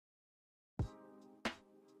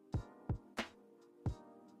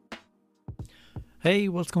Hey,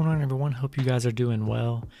 what's going on, everyone? Hope you guys are doing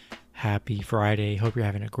well. Happy Friday. Hope you're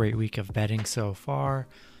having a great week of betting so far.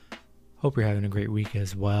 Hope you're having a great week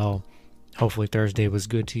as well. Hopefully, Thursday was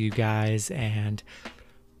good to you guys. And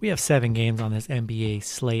we have 7 games on this NBA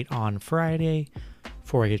slate on Friday.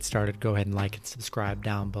 Before I get started, go ahead and like and subscribe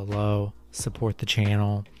down below. Support the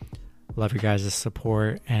channel. Love your guys'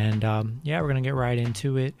 support. And we're going to get right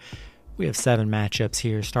into it. We have 7 matchups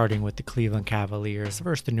here, starting with the Cleveland Cavaliers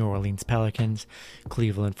versus the New Orleans Pelicans.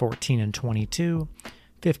 Cleveland 14-22,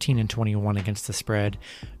 15-21 against the spread.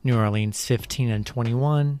 New Orleans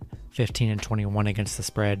 15-21, 15-21 against the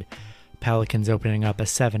spread. Pelicans opening up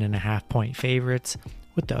as 7.5 point favorites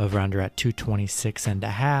with the over/under at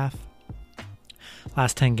 226.5.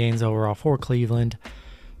 Last 10 games overall for Cleveland,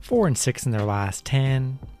 4-6 in their last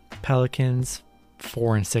 10. Pelicans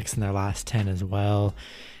 4-6 in their last 10 as well.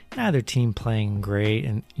 Neither team playing great,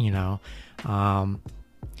 and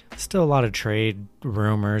still a lot of trade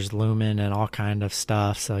rumors looming and all kind of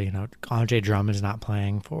stuff. So Andre Drummond's not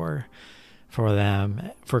playing for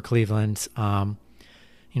them, for Cleveland.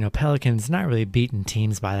 Pelicans not really beating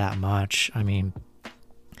teams by that much. I mean,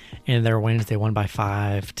 in their wins they won by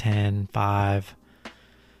 5, 10, 5.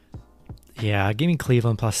 Yeah, give me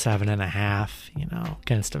Cleveland plus 7.5.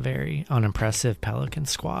 Against a very unimpressive Pelican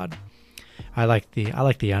squad. I like the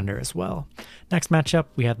under as well. Next matchup,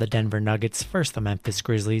 we have the Denver Nuggets versus the Memphis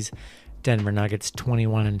Grizzlies. Denver Nuggets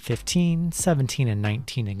 21-15,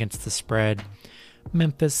 17-19 against the spread.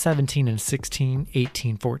 Memphis 17-16,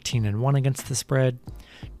 18-14-1 against the spread.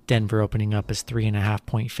 Denver opening up as 3.5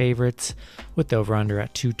 point favorites with the over/under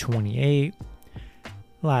at 228.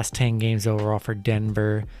 Last 10 games overall for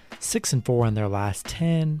Denver, 6-4 in their last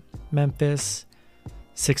 10. Memphis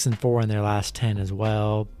 6-4 in their last 10 as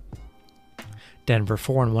well. Denver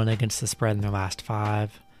 4-1 against the spread in their last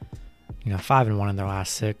 5. 5-1 in their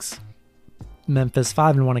last 6. Memphis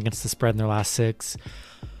 5-1 against the spread in their last 6.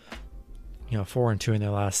 4-2 in their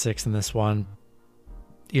last 6 in this one.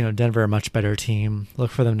 Denver a much better team. Look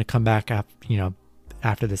for them to come back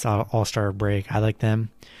after this All-Star break. I like them.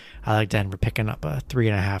 I like Denver picking up a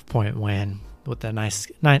 3.5 point win with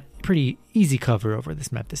a pretty easy cover over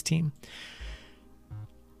this Memphis team.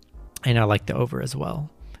 And I like the over as well.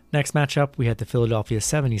 Next matchup, we had the Philadelphia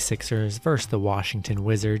 76ers versus the Washington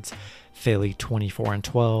Wizards. Philly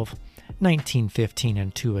 24-12,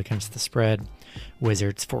 19-15-2 against the spread.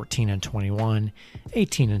 Wizards 14-21,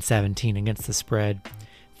 18-17 against the spread.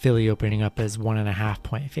 Philly opening up as 1.5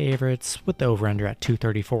 point favorites with the over/under at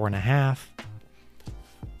 234.5.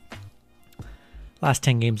 Last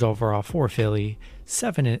 10 games overall for Philly,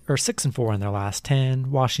 6-4 in their last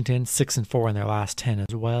 10. Washington 6-4 in their last 10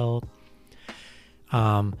 as well.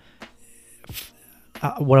 What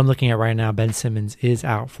I'm looking at right now, Ben Simmons is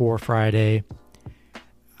out for Friday.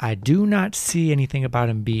 I do not see anything about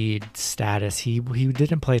Embiid's status. He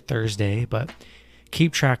didn't play Thursday, but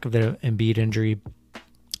keep track of the Embiid injury.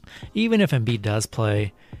 Even if Embiid does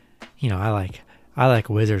play, I like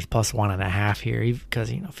Wizards plus 1.5 here because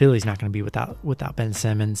Philly's not going to be without Ben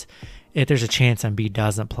Simmons. If there's a chance Embiid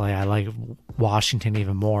doesn't play, I like Washington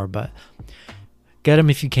even more, but get him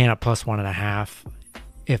if you can at plus 1.5.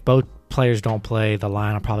 If both players don't play, the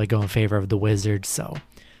line will probably go in favor of the Wizards. So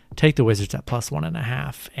take the Wizards at plus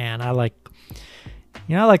 1.5. And I like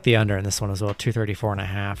the under in this one as well,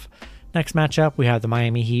 234.5. Next matchup, we have the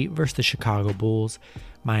Miami Heat versus the Chicago Bulls.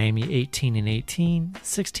 Miami 18-18,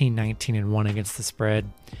 16-19-1 against the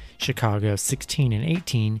spread. Chicago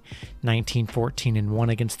 16-18, 19-14-1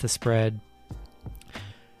 against the spread.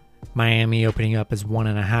 Miami opening up as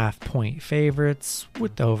 1.5 point favorites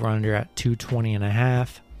with the over/under at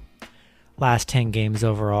 220.5. Last 10 games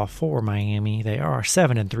overall for Miami, they are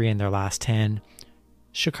 7-3 in their last 10.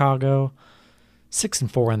 Chicago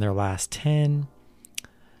 6-4 in their last 10.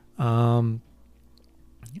 Last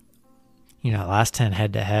 10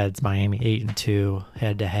 head-to-heads, Miami 8-2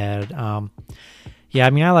 head-to-head. I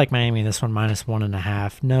like Miami in this one, minus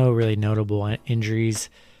 1.5. No really notable injuries.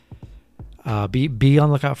 Be on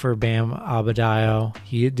the lookout for Bam Adebayo.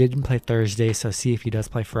 He didn't play Thursday, so see if he does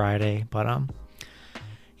play Friday. But I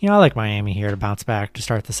like Miami here to bounce back to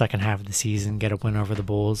start the second half of the season, get a win over the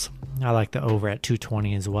Bulls. I like the over at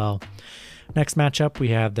 220 as well. Next matchup, we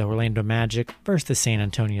have the Orlando Magic versus the San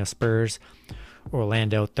Antonio Spurs.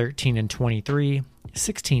 Orlando 13-23,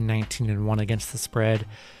 16-19-1 against the spread.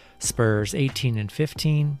 Spurs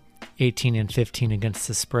 18-15, 18-15 against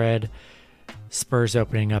the spread. Spurs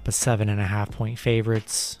opening up as 7.5 point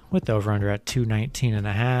favorites with the over/under at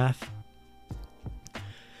 219.5.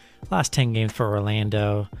 Last 10 games for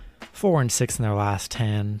Orlando, 4-6 in their last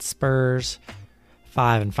 10. Spurs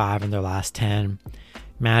 5-5 in their last 10.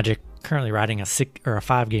 Magic currently riding a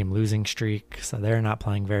 5-game losing streak, so they're not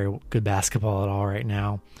playing very good basketball at all right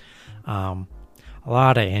now. A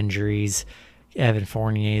lot of injuries. Evan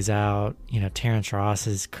Fournier's out. Terrence Ross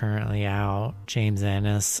is currently out. James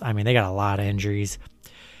Ennis. I mean, they got a lot of injuries.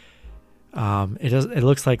 It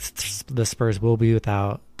looks like the Spurs will be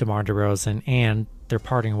without DeMar DeRozan, and they're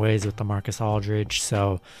parting ways with LaMarcus Aldridge.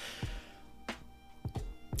 So,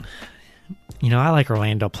 I like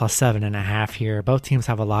Orlando plus 7.5 here. Both teams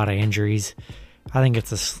have a lot of injuries. I think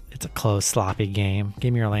it's a close, sloppy game.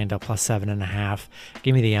 Give me Orlando plus 7.5.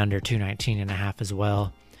 Give me the under 219.5 as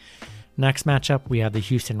well. Next matchup, we have the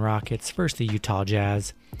Houston Rockets versus the Utah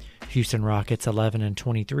Jazz. Houston Rockets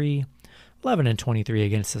 11-23. 11-23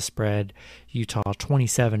 against the spread. Utah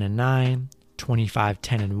 27-9,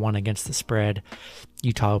 25-10-1 against the spread.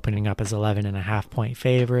 Utah opening up as 11.5 point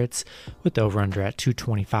favorites with the over/under at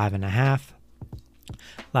 225.5.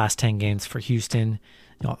 Last 10 games for Houston,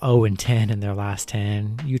 0-10 in their last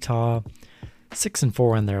 10. Utah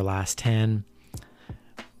 6-4 in their last 10.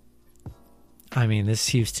 I mean, this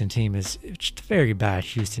Houston team is just a very bad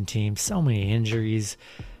Houston team. So many injuries.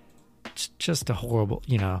 Just a horrible,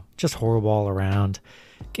 just horrible all around.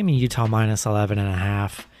 Give me Utah minus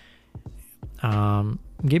 11.5.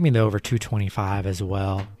 Give me the over 225 as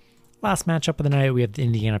well. Last matchup of the night, we have the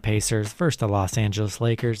Indiana Pacers versus the Los Angeles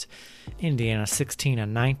Lakers. Indiana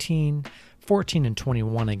 16-19,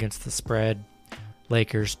 14-21 against the spread.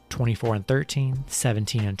 Lakers 24-13,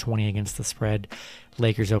 17-20 against the spread.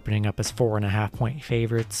 Lakers opening up as 4.5 point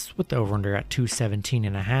favorites with the over/under at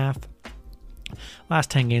 217.5. Last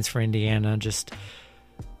 10 games for Indiana, just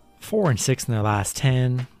 4-6 in their last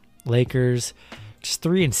 10. Lakers just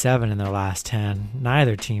 3-7 in their last 10.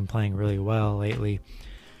 Neither team playing really well lately.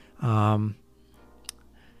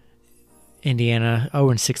 Indiana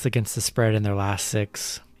 0-6 against the spread in their last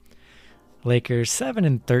 6. Lakers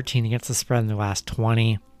 7-13 against the spread in their last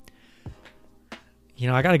 20.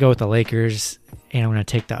 I got to go with the Lakers, and I'm going to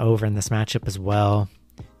take the over in this matchup as well.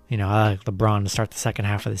 I like LeBron to start the second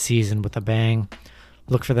half of the season with a bang.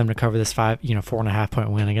 Look for them to cover this 4.5 point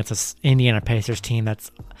win against this Indiana Pacers team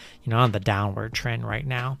that's, on the downward trend right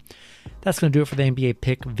now. That's going to do it for the NBA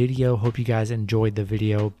pick video. Hope you guys enjoyed the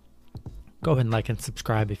video. Go ahead and like and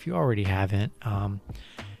subscribe if you already haven't. And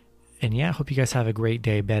yeah, hope you guys have a great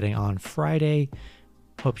day betting on Friday.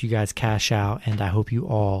 Hope you guys cash out, and I hope you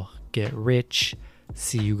all get rich.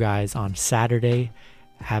 See you guys on Saturday.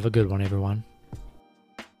 Have a good one, everyone.